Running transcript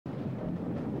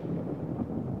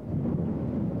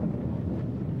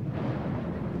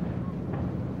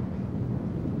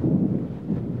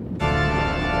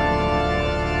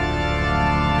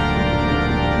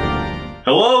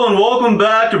welcome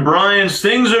back to Brian's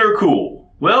Things That Are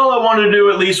Cool. Well, I wanted to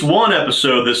do at least one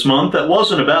episode this month that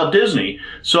wasn't about Disney,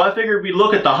 so I figured we'd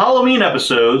look at the Halloween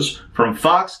episodes from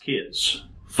Fox Kids.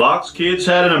 Fox Kids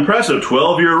had an impressive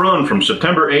 12-year run from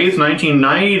September 8th,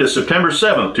 1990 to September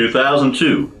 7th,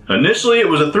 2002. Initially, it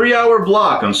was a 3-hour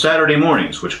block on Saturday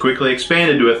mornings, which quickly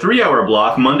expanded to a 3-hour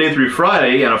block Monday through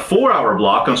Friday and a 4-hour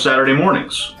block on Saturday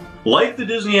mornings. Like the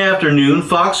Disney afternoon,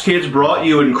 Fox Kids brought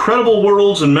you incredible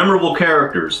worlds and memorable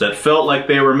characters that felt like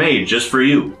they were made just for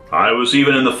you. I was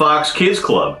even in the Fox Kids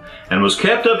Club, and was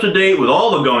kept up to date with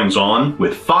all the goings-on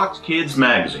with Fox Kids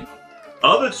magazine.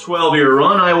 Of its 12-year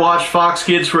run, I watched Fox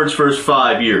Kids for its first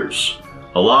 5 years.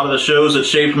 A lot of the shows that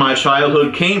shaped my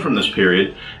childhood came from this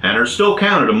period, and are still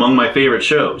counted among my favorite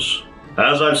shows.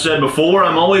 As I've said before,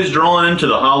 I'm always drawn into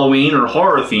the Halloween or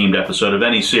horror-themed episode of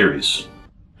any series.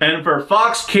 And for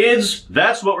Fox Kids,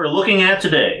 that's what we're looking at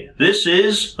today. This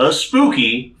is a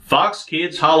spooky Fox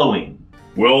Kids Halloween.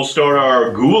 We'll start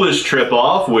our ghoulish trip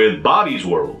off with Bobby's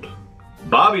World.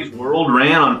 Bobby's World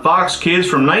ran on Fox Kids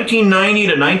from 1990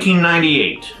 to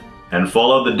 1998, and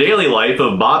followed the daily life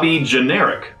of Bobby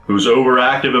Generic, whose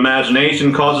overactive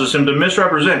imagination causes him to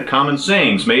misrepresent common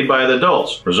sayings made by the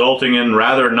adults, resulting in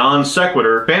rather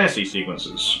non-sequitur fantasy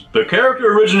sequences. The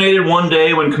character originated one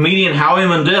day when comedian Howie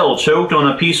Mandel choked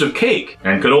on a piece of cake,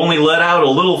 and could only let out a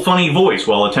little funny voice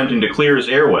while attempting to clear his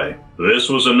airway. This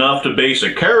was enough to base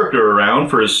a character around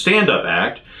for his stand-up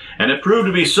act, and it proved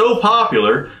to be so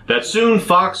popular that soon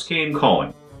Fox came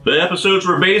calling. The episodes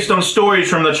were based on stories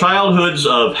from the childhoods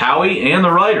of Howie and the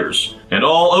writers, and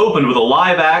all opened with a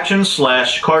live-action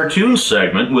 / cartoon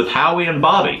segment with Howie and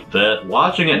Bobby that,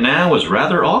 watching it now, is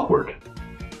rather awkward.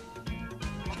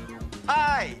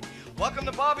 Hi! Welcome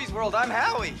to Bobby's World, I'm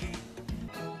Howie!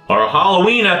 Our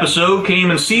Halloween episode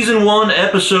came in Season 1,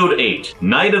 Episode 8,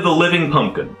 Night of the Living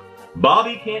Pumpkin.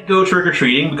 Bobby can't go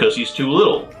trick-or-treating because he's too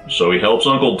little, so he helps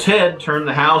Uncle Ted turn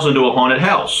the house into a haunted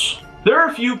house. There are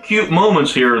a few cute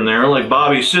moments here and there, like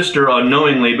Bobby's sister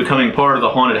unknowingly becoming part of the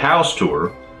haunted house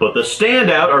tour, but the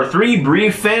standout are 3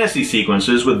 brief fantasy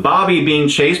sequences with Bobby being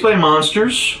chased by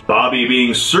monsters, Bobby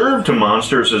being served to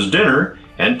monsters as dinner,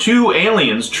 and 2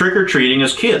 aliens trick-or-treating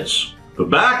as kids. The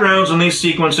backgrounds in these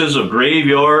sequences of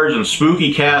graveyards and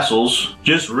spooky castles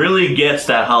just really gets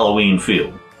that Halloween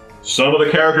feel. Some of the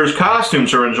characters'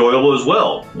 costumes are enjoyable as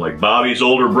well, like Bobby's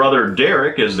older brother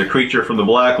Derek as the creature from the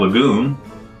Black Lagoon,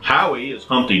 Howie is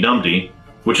Humpty Dumpty,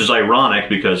 which is ironic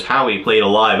because Howie played a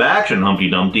live-action Humpty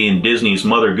Dumpty in Disney's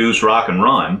Mother Goose Rock and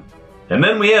Rhyme. And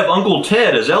then we have Uncle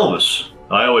Ted as Elvis.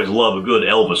 I always love a good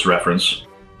Elvis reference.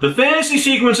 The fantasy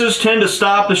sequences tend to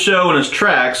stop the show in its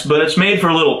tracks, but it's made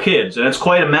for little kids, and it's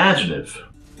quite imaginative.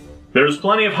 There's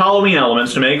plenty of Halloween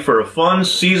elements to make for a fun,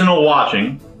 seasonal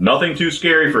watching, nothing too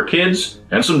scary for kids,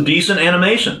 and some decent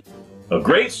animation. A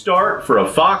great start for a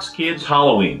Fox Kids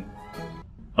Halloween.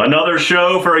 Another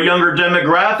show for a younger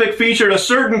demographic featured a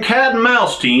certain cat and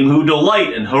mouse team who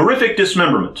delight in horrific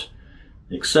dismemberment.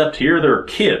 Except here they're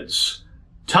kids.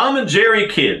 Tom and Jerry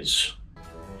Kids.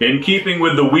 In keeping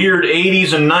with the weird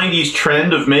 80s and 90s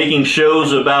trend of making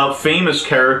shows about famous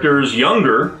characters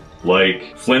younger,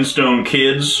 like Flintstone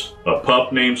Kids, A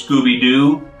Pup Named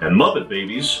Scooby-Doo, and Muppet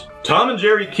Babies, Tom and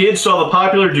Jerry Kids saw the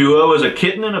popular duo as a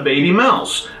kitten and a baby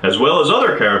mouse, as well as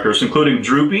other characters including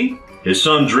Droopy, his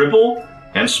son Dripple,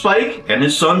 and Spike and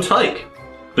his son Tyke.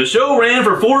 The show ran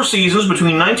for 4 seasons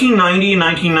between 1990 and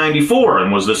 1994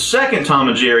 and was the second Tom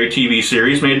and Jerry TV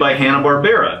series made by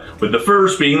Hanna-Barbera, with the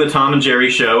first being the Tom and Jerry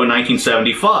Show in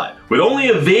 1975. With only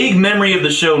a vague memory of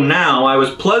the show now, I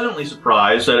was pleasantly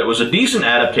surprised that it was a decent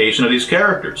adaptation of these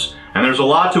characters, and there's a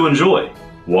lot to enjoy.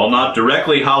 While not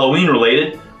directly Halloween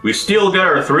related, we still got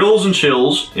our thrills and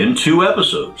chills in 2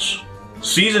 episodes.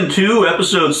 Season 2,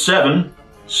 Episode 7,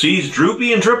 sees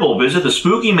Droopy and Dripple visit the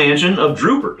spooky mansion of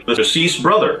Droopert, the deceased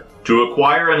brother, to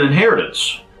acquire an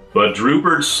inheritance. But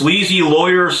Droopert's sleazy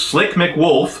lawyer Slick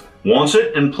McWolf wants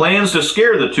it and plans to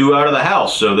scare the 2 out of the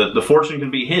house so that the fortune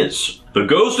can be his. The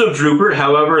ghost of Droopert,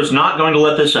 however, is not going to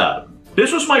let this happen.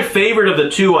 This was my favorite of the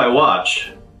 2 I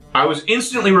watched. I was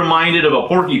instantly reminded of a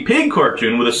Porky Pig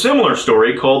cartoon with a similar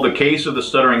story called The Case of the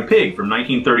Stuttering Pig from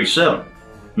 1937.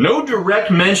 No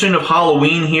direct mention of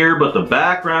Halloween here, but the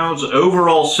background's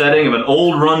overall setting of an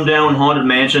old rundown haunted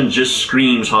mansion just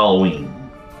screams Halloween.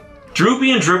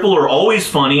 Droopy and Dripple are always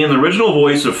funny, and the original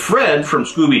voice of Fred from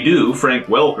Scooby-Doo, Frank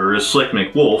Welker as Slick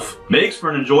McWolf, makes for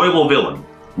an enjoyable villain.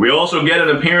 We also get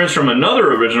an appearance from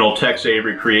another original Tex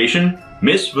Avery creation,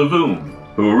 Miss Vavoom,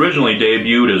 who originally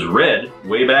debuted as Red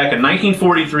way back in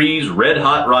 1943's Red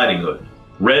Hot Riding Hood.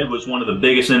 Red was one of the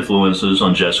biggest influences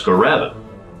on Jessica Rabbit.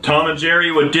 Tom and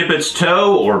Jerry would dip its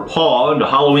toe, or paw, into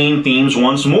Halloween themes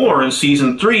once more in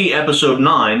Season 3, Episode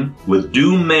 9, with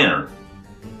Doom Manor.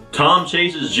 Tom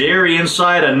chases Jerry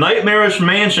inside a nightmarish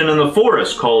mansion in the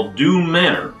forest called Doom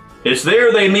Manor. It's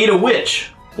there they meet a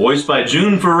witch, voiced by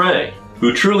June Foray,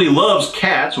 who truly loves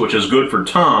cats, which is good for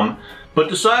Tom, but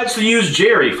decides to use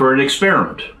Jerry for an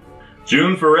experiment.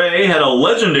 June Foray had a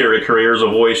legendary career as a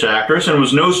voice actress and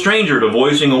was no stranger to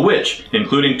voicing a witch,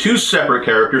 including 2 separate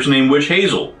characters named Witch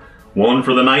Hazel, one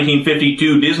for the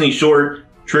 1952 Disney short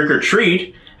Trick or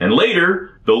Treat, and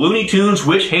later, the Looney Tunes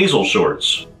Witch Hazel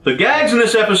shorts. The gags in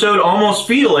this episode almost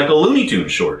feel like a Looney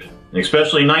Tunes short,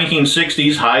 especially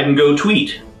 1960s hide-and-go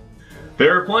tweet.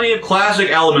 There are plenty of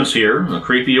classic elements here: a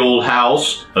creepy old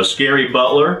house, a scary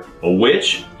butler, a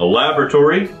witch, a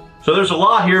laboratory, so there's a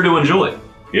lot here to enjoy.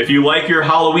 If you like your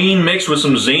Halloween mixed with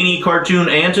some zany cartoon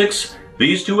antics,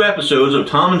 these 2 episodes of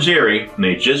Tom and Jerry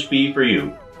may just be for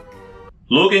you.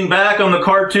 Looking back on the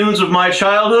cartoons of my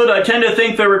childhood, I tend to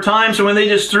think there were times when they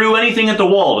just threw anything at the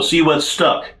wall to see what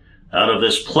stuck. Out of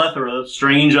this plethora of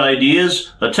strange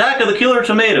ideas, Attack of the Killer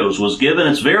Tomatoes was given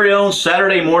its very own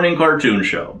Saturday morning cartoon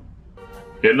show.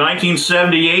 In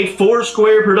 1978,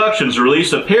 Foursquare Productions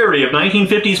released a parody of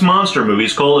 1950s monster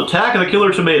movies called Attack of the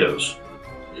Killer Tomatoes.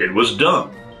 It was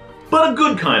dumb, but a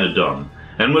good kind of dumb,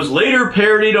 and was later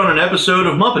parodied on an episode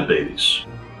of Muppet Babies.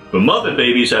 The Muppet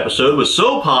Babies episode was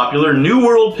so popular, New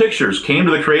World Pictures came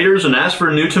to the creators and asked for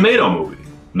a new Tomato movie.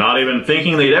 Not even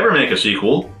thinking they'd ever make a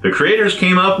sequel, the creators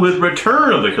came up with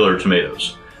Return of the Killer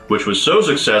Tomatoes, which was so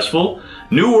successful,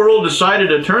 New World decided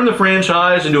to turn the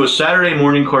franchise into a Saturday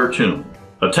morning cartoon.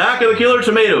 Attack of the Killer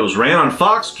Tomatoes ran on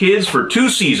Fox Kids for 2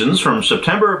 seasons from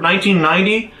September of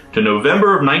 1990 to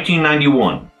November of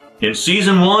 1991. In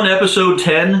Season 1, Episode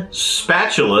 10,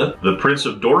 Spatula, the Prince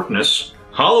of Dorkness,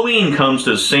 Halloween comes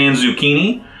to San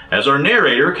Zucchini as our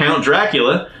narrator, Count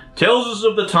Dracula, tells us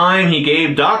of the time he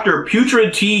gave Dr.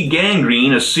 Putrid T.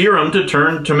 Gangrene a serum to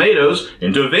turn tomatoes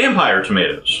into vampire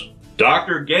tomatoes.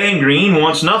 Dr. Gangrene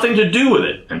wants nothing to do with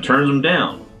it and turns him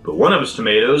down, but one of his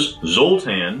tomatoes,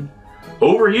 Zoltan,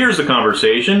 overhears the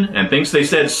conversation and thinks they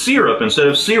said syrup instead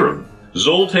of serum.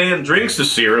 Zoltan drinks the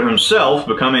serum himself,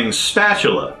 becoming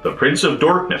Spatula, the Prince of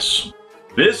Dorkness.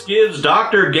 This gives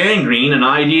Dr. Gangrene an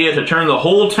idea to turn the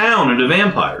whole town into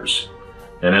vampires,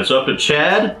 and it's up to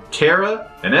Chad, Tara,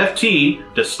 and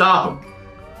FT to stop him.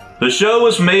 The show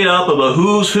is made up of a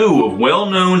who's who of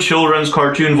well-known children's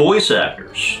cartoon voice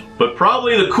actors. But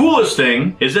probably the coolest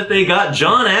thing is that they got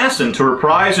John Astin to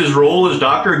reprise his role as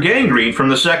Dr. Gangrene from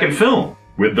the second film.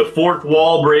 With the fourth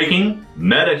wall breaking,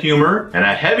 meta humor, and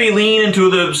a heavy lean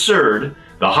into the absurd,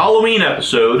 the Halloween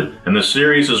episode, and the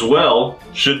series as well,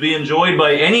 should be enjoyed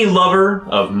by any lover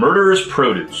of murderous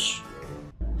produce.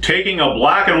 Taking a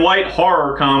black and white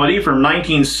horror comedy from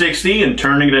 1960 and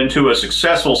turning it into a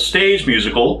successful stage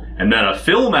musical, and then a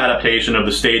film adaptation of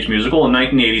the stage musical in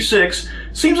 1986,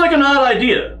 seems like an odd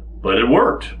idea, but it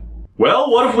worked.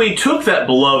 Well, what if we took that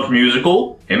beloved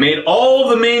musical and made all of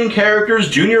the main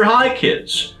characters junior high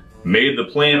kids, made the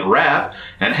plant rap,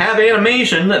 and have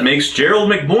animation that makes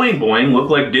Gerald McBoing Boing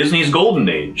look like Disney's golden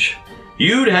age?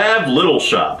 You'd have Little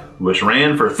Shop, which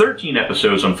ran for 13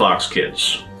 episodes on Fox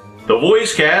Kids. The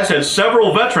voice cast had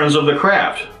several veterans of the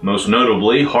craft, most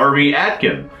notably Harvey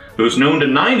Atkin, who's known to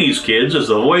 90s kids as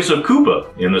the voice of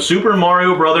Koopa in the Super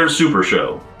Mario Bros. Super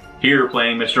Show, here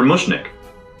playing Mr. Mushnick.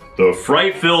 The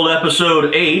fright-filled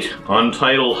episode 8,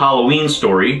 Untitled Halloween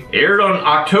Story, aired on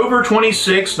October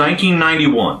 26,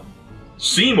 1991.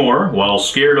 Seymour, while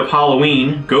scared of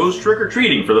Halloween, goes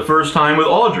trick-or-treating for the first time with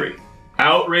Audrey.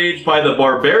 Outraged by the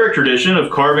barbaric tradition of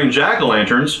carving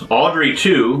jack-o'-lanterns, Audrey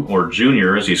 2, or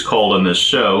Junior as he's called on this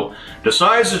show,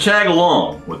 decides to tag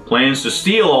along, with plans to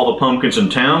steal all the pumpkins in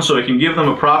town so he can give them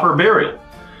a proper burial.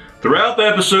 Throughout the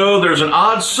episode, there's an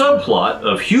odd subplot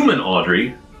of human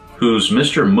Audrey, who's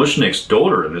Mr. Mushnick's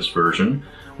daughter in this version,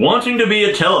 wanting to be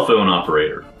a telephone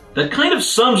operator. That kind of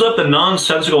sums up the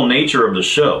nonsensical nature of the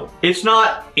show. It's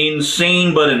not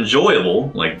insane but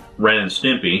enjoyable, like Ren and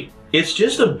Stimpy. It's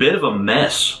just a bit of a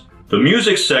mess. The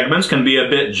music segments can be a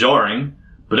bit jarring,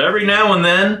 but every now and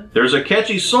then, there's a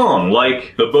catchy song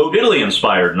like the Bo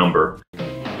Diddley-inspired number.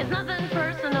 It's nothing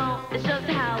personal, it's just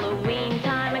Halloween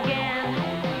time again.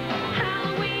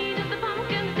 Halloween is the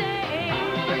pumpkin day.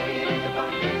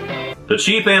 The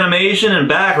cheap animation and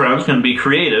backgrounds can be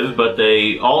creative, but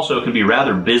they also can be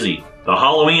rather busy. The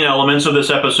Halloween elements of this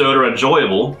episode are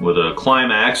enjoyable, with a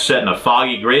climax set in a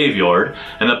foggy graveyard,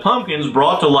 and the pumpkins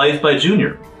brought to life by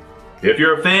Junior. If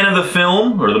you're a fan of the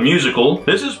film, or the musical,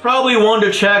 this is probably one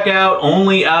to check out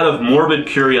only out of morbid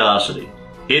curiosity.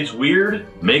 It's weird,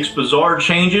 makes bizarre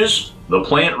changes, the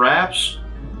plant raps,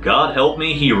 God help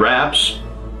me, he raps.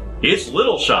 It's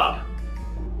Little Shop.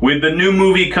 With the new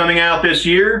movie coming out this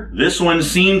year, this one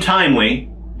seemed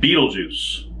timely,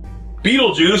 Beetlejuice.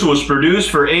 Beetlejuice was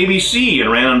produced for ABC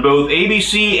and ran on both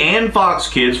ABC and Fox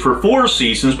Kids for 4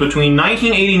 seasons between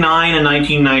 1989 and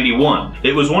 1991.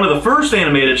 It was one of the first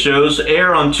animated shows to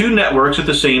air on 2 networks at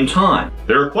the same time.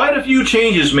 There are quite a few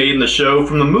changes made in the show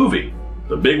from the movie.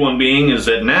 The big one being is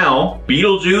that now,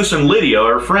 Beetlejuice and Lydia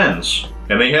are friends,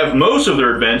 and they have most of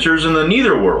their adventures in the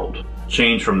Netherworld,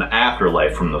 changed from the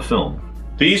afterlife from the film.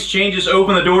 These changes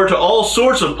open the door to all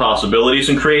sorts of possibilities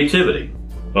and creativity.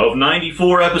 Of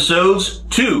 94 episodes,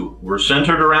 2 were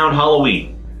centered around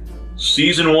Halloween.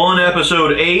 Season 1,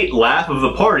 Episode 8, Laugh of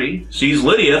the Party, sees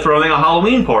Lydia throwing a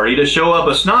Halloween party to show up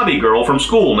a snobby girl from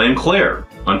school named Claire.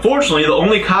 Unfortunately, the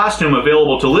only costume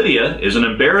available to Lydia is an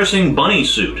embarrassing bunny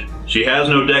suit. She has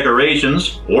no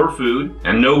decorations, or food,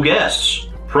 and no guests.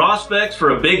 Prospects for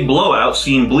a big blowout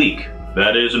seem bleak.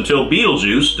 That is, until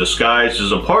Beetlejuice, disguised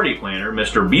as a party planner,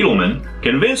 Mr. Beetleman,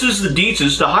 convinces the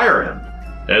Dietzes to hire him.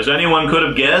 As anyone could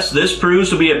have guessed, this proves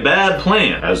to be a bad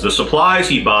plan, as the supplies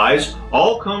he buys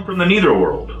all come from the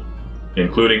Netherworld,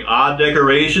 including odd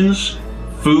decorations,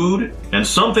 food, and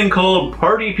something called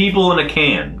Party People in a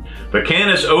Can. The can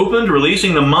is opened,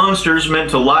 releasing the monsters meant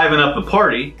to liven up the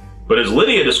party, but as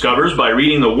Lydia discovers by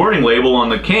reading the warning label on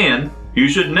the can, you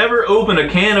should never open a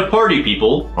can of Party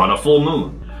People on a full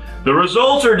moon. The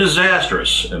results are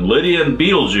disastrous, and Lydia and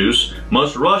Beetlejuice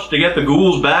must rush to get the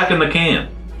ghouls back in the can.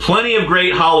 Plenty of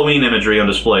great Halloween imagery on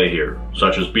display here,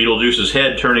 such as Beetlejuice's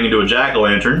head turning into a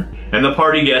jack-o'-lantern and the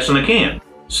party guests in the can.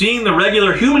 Seeing the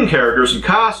regular human characters in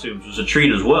costumes was a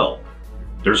treat as well.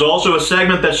 There's also a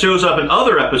segment that shows up in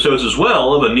other episodes as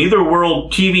well of a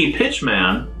Netherworld TV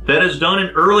pitchman that is done in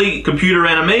early computer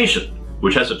animation,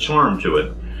 which has a charm to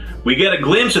it. We get a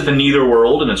glimpse at the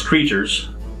Netherworld and its creatures,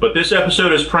 but this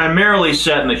episode is primarily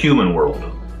set in the human world.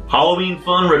 Halloween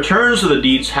fun returns to the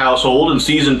Dietz household in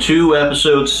Season 2,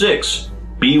 Episode 6,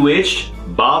 Bewitched,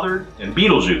 Bothered, and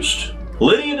Beetlejuiced.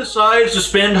 Lydia decides to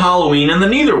spend Halloween in the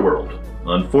Netherworld.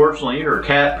 Unfortunately, her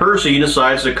cat Percy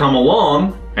decides to come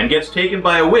along and gets taken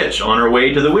by a witch on her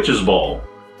way to the witch's ball.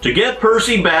 To get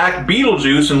Percy back,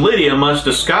 Beetlejuice and Lydia must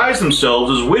disguise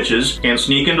themselves as witches and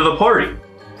sneak into the party.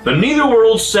 The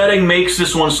Netherworld setting makes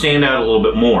this one stand out a little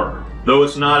bit more, though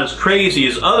it's not as crazy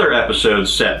as other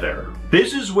episodes set there.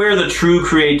 This is where the true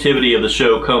creativity of the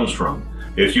show comes from.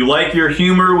 If you like your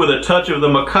humor with a touch of the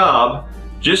macabre,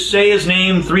 just say his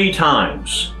name 3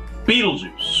 times.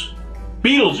 Beetlejuice.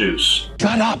 Beetlejuice.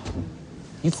 Shut up!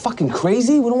 You fucking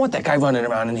crazy? We don't want that guy running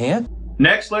around in here.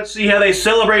 Next, let's see how they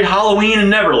celebrate Halloween in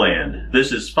Neverland.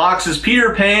 This is Fox's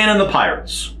Peter Pan and the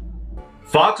Pirates.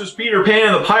 Fox's Peter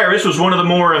Pan and the Pirates was one of the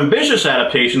more ambitious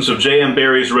adaptations of J.M.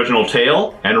 Barrie's original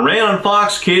tale, and ran on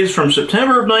Fox Kids from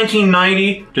September of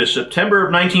 1990 to September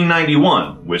of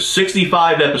 1991, with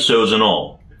 65 episodes in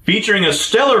all. Featuring a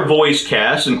stellar voice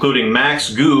cast including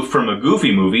Max Goof from A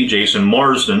Goofy Movie, Jason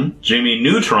Marsden, Jimmy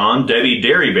Neutron, Debbie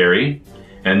Derryberry,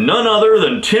 and none other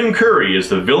than Tim Curry as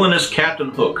the villainous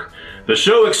Captain Hook. The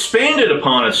show expanded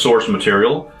upon its source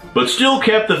material, but still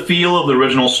kept the feel of the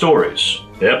original stories.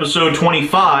 Episode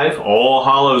 25, All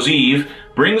Hallows Eve,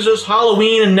 brings us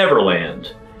Halloween in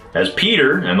Neverland, as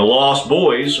Peter and the Lost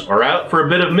Boys are out for a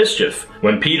bit of mischief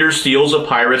when Peter steals a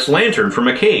pirate's lantern from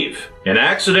a cave and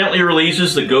accidentally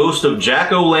releases the ghost of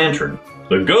Jack-o'-lantern.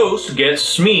 The ghost gets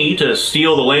Smee to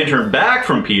steal the lantern back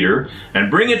from Peter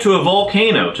and bring it to a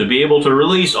volcano to be able to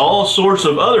release all sorts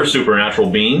of other supernatural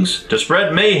beings to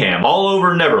spread mayhem all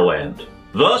over Neverland.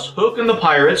 Thus, Hook and the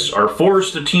pirates are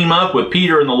forced to team up with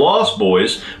Peter and the Lost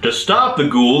Boys to stop the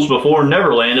ghouls before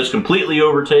Neverland is completely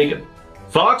overtaken.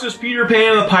 Fox's Peter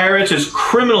Pan and the Pirates is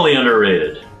criminally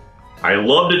underrated. I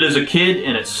loved it as a kid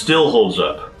and it still holds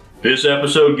up. This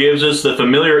episode gives us the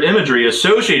familiar imagery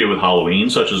associated with Halloween,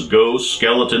 such as ghosts,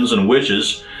 skeletons, and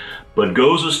witches, but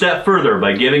goes a step further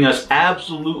by giving us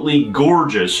absolutely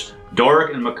gorgeous,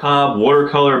 dark and macabre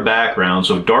watercolor backgrounds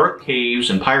of dark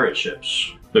caves and pirate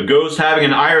ships. The ghost having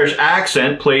an Irish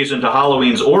accent plays into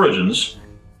Halloween's origins,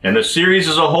 and the series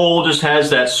as a whole just has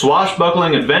that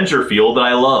swashbuckling adventure feel that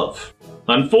I love.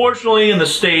 Unfortunately, in the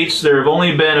States, there have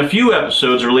only been a few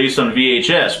episodes released on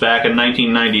VHS back in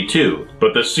 1992,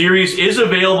 but the series is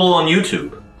available on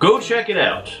YouTube. Go check it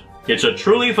out. It's a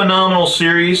truly phenomenal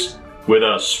series with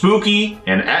a spooky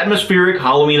and atmospheric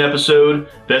Halloween episode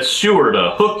that's sure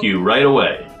to hook you right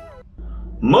away.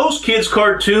 Most kids'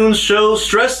 cartoons shows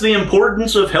stress the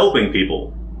importance of helping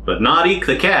people, but not Eek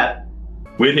the cat.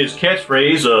 With his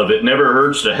catchphrase of "it never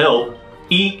hurts to help,"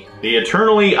 Eek, the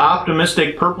eternally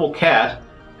optimistic purple cat,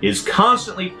 is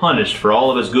constantly punished for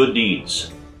all of his good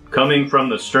deeds. Coming from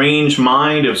the strange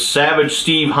mind of Savage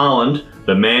Steve Holland,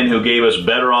 the man who gave us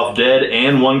Better Off Dead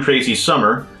and One Crazy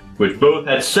Summer, which both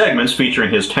had segments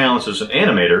featuring his talents as an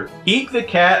animator, Eek the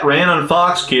Cat ran on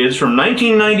Fox Kids from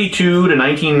 1992 to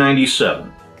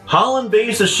 1997. Holland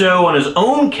based the show on his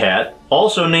own cat,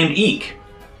 also named Eek.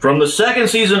 From the second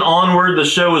season onward, the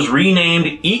show was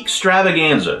renamed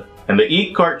Eekstravaganza, and the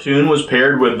Eek cartoon was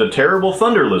paired with The Terrible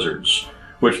Thunder Lizards,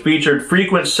 which featured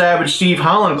frequent Savage Steve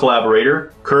Holland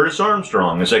collaborator Curtis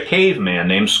Armstrong as a caveman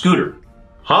named Scooter.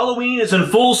 Halloween is in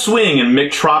full swing in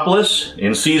Mictropolis.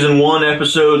 In Season 1,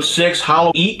 Episode 6,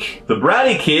 Halloween Eek, the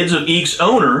bratty kids of Eek's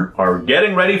owner are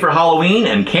getting ready for Halloween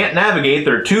and can't navigate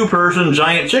their two-person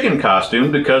giant chicken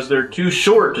costume because they're too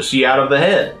short to see out of the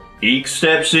head. Eek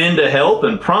steps in to help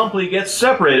and promptly gets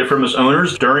separated from his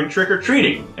owners during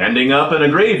trick-or-treating, ending up in a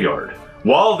graveyard.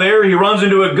 While there, he runs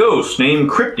into a ghost named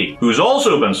Crypty, who's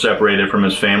also been separated from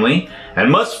his family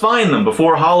and must find them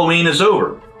before Halloween is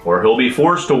over, or he'll be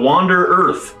forced to wander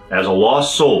Earth as a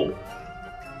lost soul.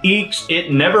 Eek's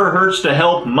 "It Never Hurts to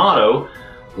Help" motto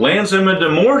lands him into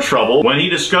more trouble when he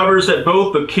discovers that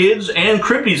both the kids and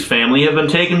Crypty's family have been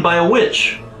taken by a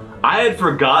witch. I had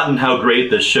forgotten how great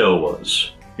this show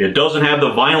was. It doesn't have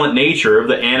the violent nature of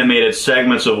the animated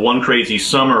segments of One Crazy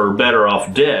Summer or Better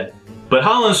Off Dead, but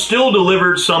Holland still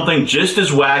delivered something just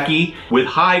as wacky with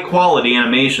high-quality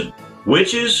animation.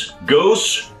 Witches,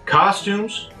 ghosts,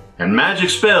 costumes, and magic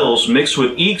spells mixed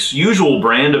with Eek's usual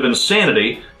brand of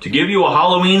insanity to give you a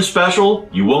Halloween special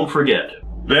you won't forget.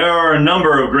 There are a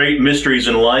number of great mysteries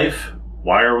in life.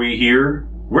 Why are we here?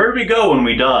 Where do we go when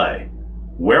we die?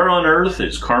 Where on earth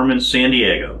is Carmen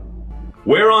Sandiego?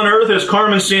 Where on Earth is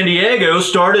Carmen Sandiego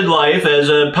started life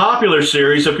as a popular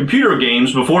series of computer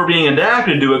games before being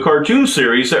adapted to a cartoon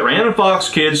series that ran on Fox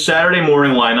Kids' Saturday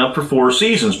morning lineup for 4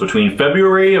 seasons between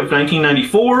February of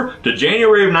 1994 to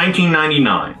January of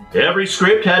 1999. Every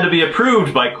script had to be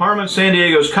approved by Carmen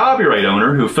Sandiego's copyright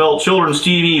owner, who felt children's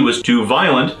TV was too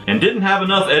violent and didn't have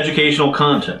enough educational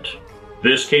content.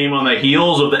 This came on the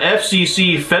heels of the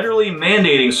FCC federally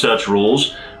mandating such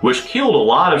rules, which killed a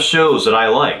lot of shows that I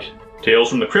liked.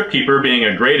 Tales from the Crypt Keeper being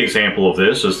a great example of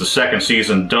this, as the second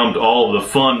season dumped all of the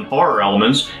fun horror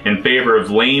elements in favor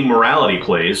of lame morality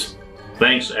plays.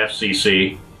 Thanks,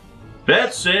 FCC.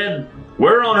 That said,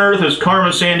 Where on Earth is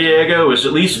Carmen Sandiego is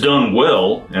at least done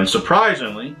well, and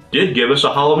surprisingly, did give us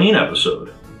a Halloween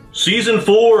episode. Season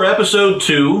 4, Episode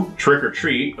 2, Trick or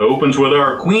Treat, opens with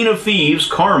our Queen of Thieves,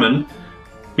 Carmen,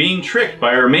 being tricked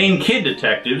by her main kid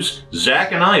detectives,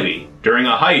 Zack and Ivy, during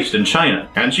a heist in China,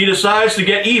 and she decides to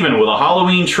get even with a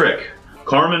Halloween trick.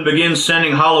 Carmen begins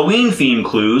sending Halloween-themed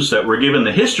clues that were given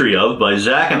the history of by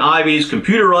Zack and Ivy's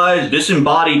computerized,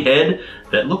 disembodied head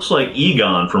that looks like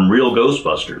Egon from Real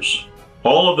Ghostbusters.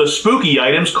 All of the spooky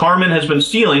items Carmen has been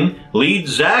stealing lead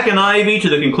Zack and Ivy to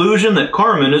the conclusion that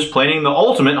Carmen is planning the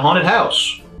ultimate haunted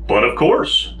house. But of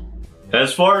course,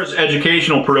 as far as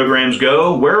educational programs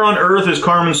go, Where on Earth is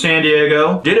Carmen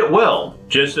Sandiego did it well,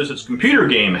 just as its computer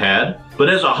game had, but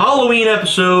as a Halloween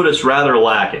episode, it's rather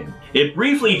lacking. It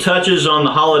briefly touches on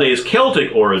the holiday's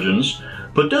Celtic origins,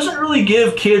 but doesn't really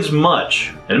give kids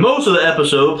much, and most of the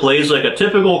episode plays like a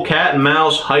typical cat and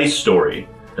mouse heist story,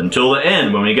 until the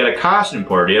end when we get a costume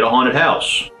party at a haunted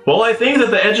house. While I think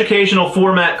that the educational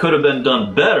format could have been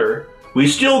done better, we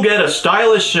still get a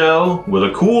stylish show with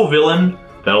a cool villain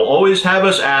that'll always have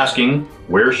us asking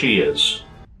where she is.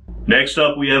 Next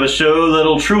up, we have a show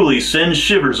that'll truly send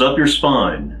shivers up your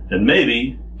spine, and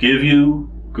maybe give you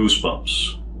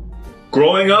goosebumps.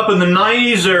 Growing up in the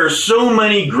 90s, there are so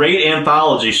many great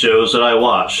anthology shows that I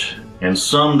watched, and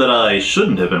some that I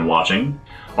shouldn't have been watching.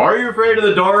 Are You Afraid of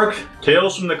the Dark,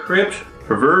 Tales from the Crypt,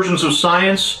 Perversions of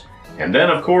Science, and then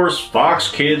of course,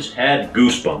 Fox Kids had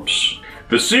Goosebumps.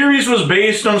 The series was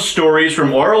based on stories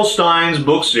from R.L. Stine's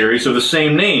book series of the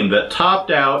same name that topped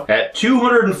out at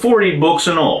 240 books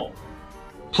in all.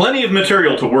 Plenty of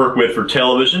material to work with for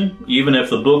television, even if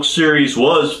the book series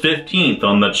was 15th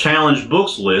on the challenged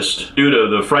books list due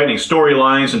to the frightening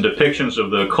storylines and depictions of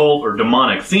the occult or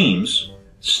demonic themes.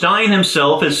 Stine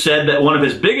himself has said that one of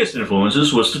his biggest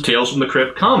influences was the Tales from the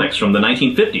Crypt comics from the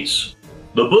 1950s.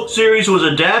 The book series was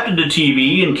adapted to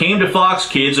TV and came to Fox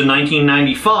Kids in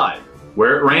 1995.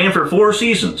 Where it ran for 4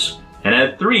 seasons, and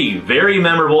had 3 very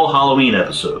memorable Halloween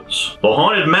episodes. The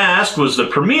Haunted Mask was the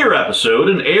premiere episode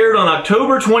and aired on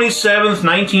October 27th,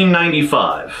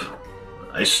 1995.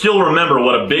 I still remember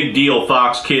what a big deal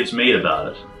Fox Kids made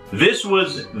about it. This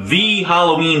was the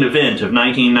Halloween event of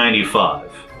 1995.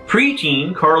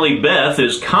 Preteen Carly Beth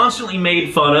is constantly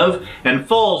made fun of and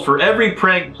falls for every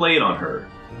prank played on her.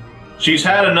 She's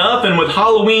had enough, and with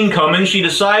Halloween coming, she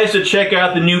decides to check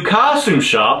out the new costume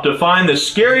shop to find the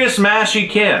scariest mask she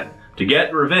can to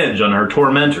get revenge on her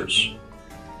tormentors.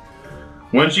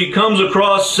 When she comes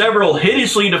across several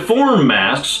hideously deformed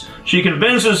masks, she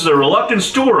convinces the reluctant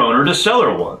store owner to sell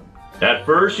her one. At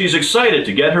first, she's excited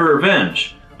to get her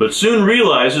revenge, but soon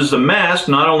realizes the mask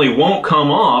not only won't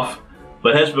come off,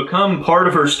 but has become part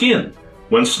of her skin.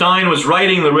 When Stein was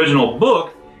writing the original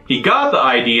book, he got the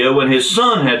idea when his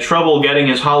son had trouble getting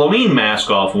his Halloween mask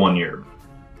off one year.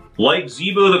 Like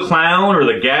Zeebo the Clown or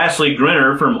the ghastly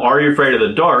Grinner from Are You Afraid of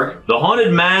the Dark, the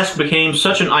Haunted Mask became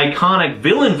such an iconic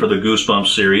villain for the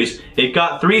Goosebumps series, it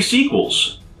got 3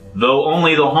 sequels, though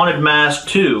only the Haunted Mask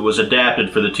 2 was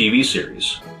adapted for the TV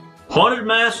series. Haunted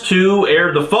Mask 2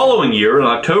 aired the following year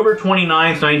on October 29,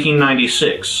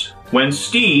 1996, when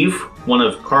Steve, one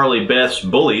of Carly Beth's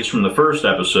bullies from the first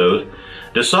episode,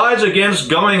 decides against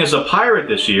going as a pirate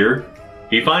this year.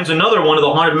 He finds another one of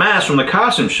the haunted masks from the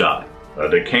costume shop, a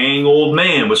decaying old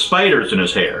man with spiders in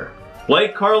his hair.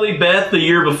 Like Carly Beth the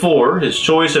year before, his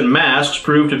choice in masks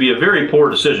proved to be a very poor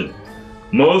decision.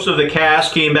 Most of the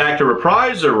cast came back to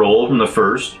reprise their role from the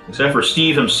first, except for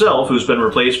Steve himself, who's been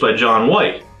replaced by John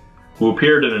White, who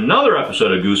appeared in another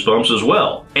episode of Goosebumps as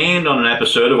well, and on an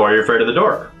episode of Are You Afraid of the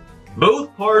Dark.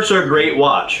 Both parts are a great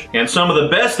watch, and some of the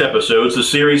best episodes the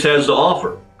series has to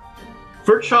offer.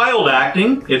 For child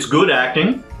acting, it's good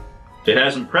acting. It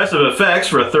has impressive effects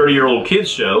for a 30-year-old kids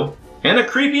show, and a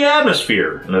creepy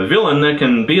atmosphere, and a villain that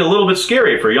can be a little bit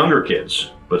scary for younger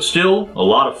kids, but still a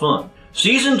lot of fun.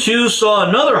 Season 2 saw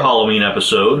another Halloween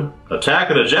episode, Attack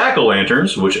of the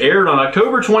Jack-O-Lanterns, which aired on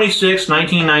October 26,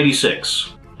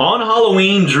 1996. On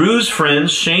Halloween, Drew's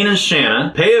friends, Shane and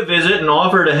Shanna, pay a visit and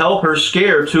offer to help her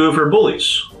scare 2 of her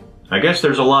bullies. I guess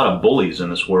there's a lot of bullies in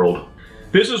this world.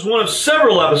 This is one of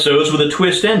several episodes with a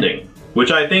twist ending, which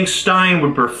I think Stein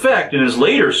would perfect in his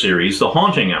later series, The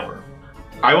Haunting Hour.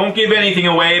 I won't give anything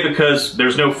away because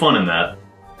there's no fun in that.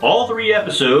 All 3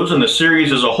 episodes and the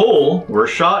series as a whole were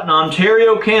shot in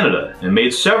Ontario, Canada, and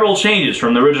made several changes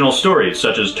from the original stories,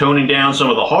 such as toning down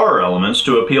some of the horror elements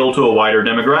to appeal to a wider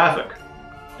demographic.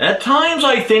 At times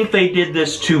I think they did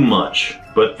this too much,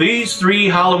 but these 3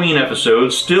 Halloween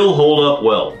episodes still hold up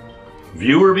well.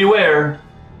 Viewer beware,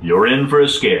 you're in for a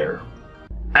scare.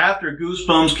 After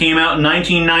Goosebumps came out in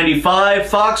 1995,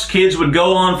 Fox Kids would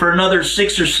go on for another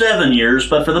 6 or 7 years,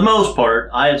 but for the most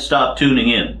part, I had stopped tuning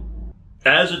in.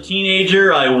 As a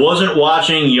teenager, I wasn't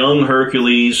watching Young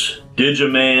Hercules,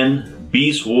 Digiman,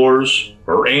 Beast Wars,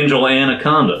 or Angel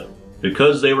Anaconda,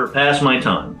 because they were past my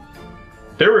time.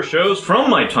 There were shows from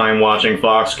my time watching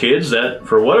Fox Kids that,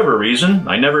 for whatever reason,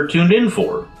 I never tuned in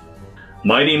for.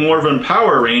 Mighty Morphin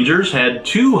Power Rangers had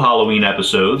 2 Halloween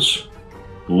episodes,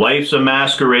 Life's a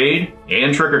Masquerade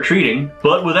and Trick or Treating,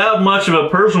 but without much of a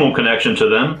personal connection to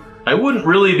them, I wouldn't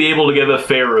really be able to give a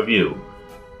fair review,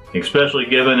 especially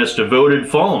given its devoted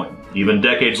following, even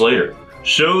decades later.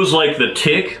 Shows like The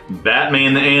Tick,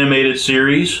 Batman the Animated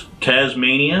Series,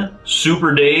 Tasmania,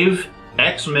 Super Dave,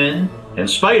 X-Men, and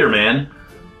Spider-Man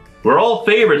were all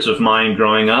favorites of mine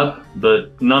growing up,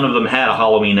 but none of them had a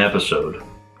Halloween episode.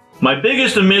 My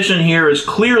biggest omission here is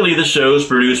clearly the shows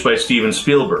produced by Steven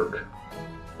Spielberg.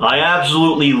 I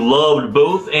absolutely loved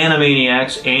both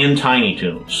Animaniacs and Tiny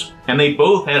Toons, and they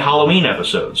both had Halloween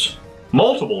episodes.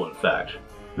 Multiple, in fact.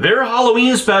 Their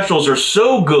Halloween specials are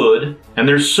so good, and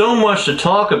there's so much to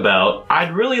talk about,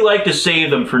 I'd really like to save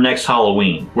them for next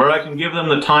Halloween, where I can give them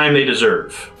the time they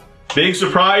deserve. Big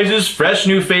surprises, fresh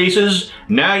new faces,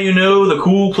 now you know the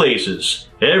cool places.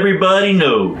 Everybody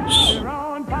knows.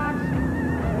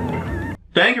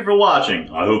 Thank you for watching.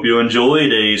 I hope you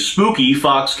enjoyed a spooky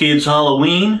Fox Kids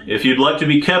Halloween. If you'd like to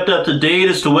be kept up to date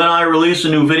as to when I release a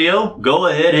new video, go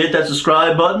ahead, hit that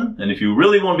subscribe button. And if you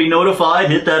really want to be notified,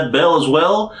 hit that bell as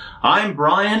well. I'm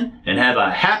Brian, and have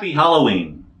a happy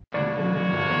Halloween.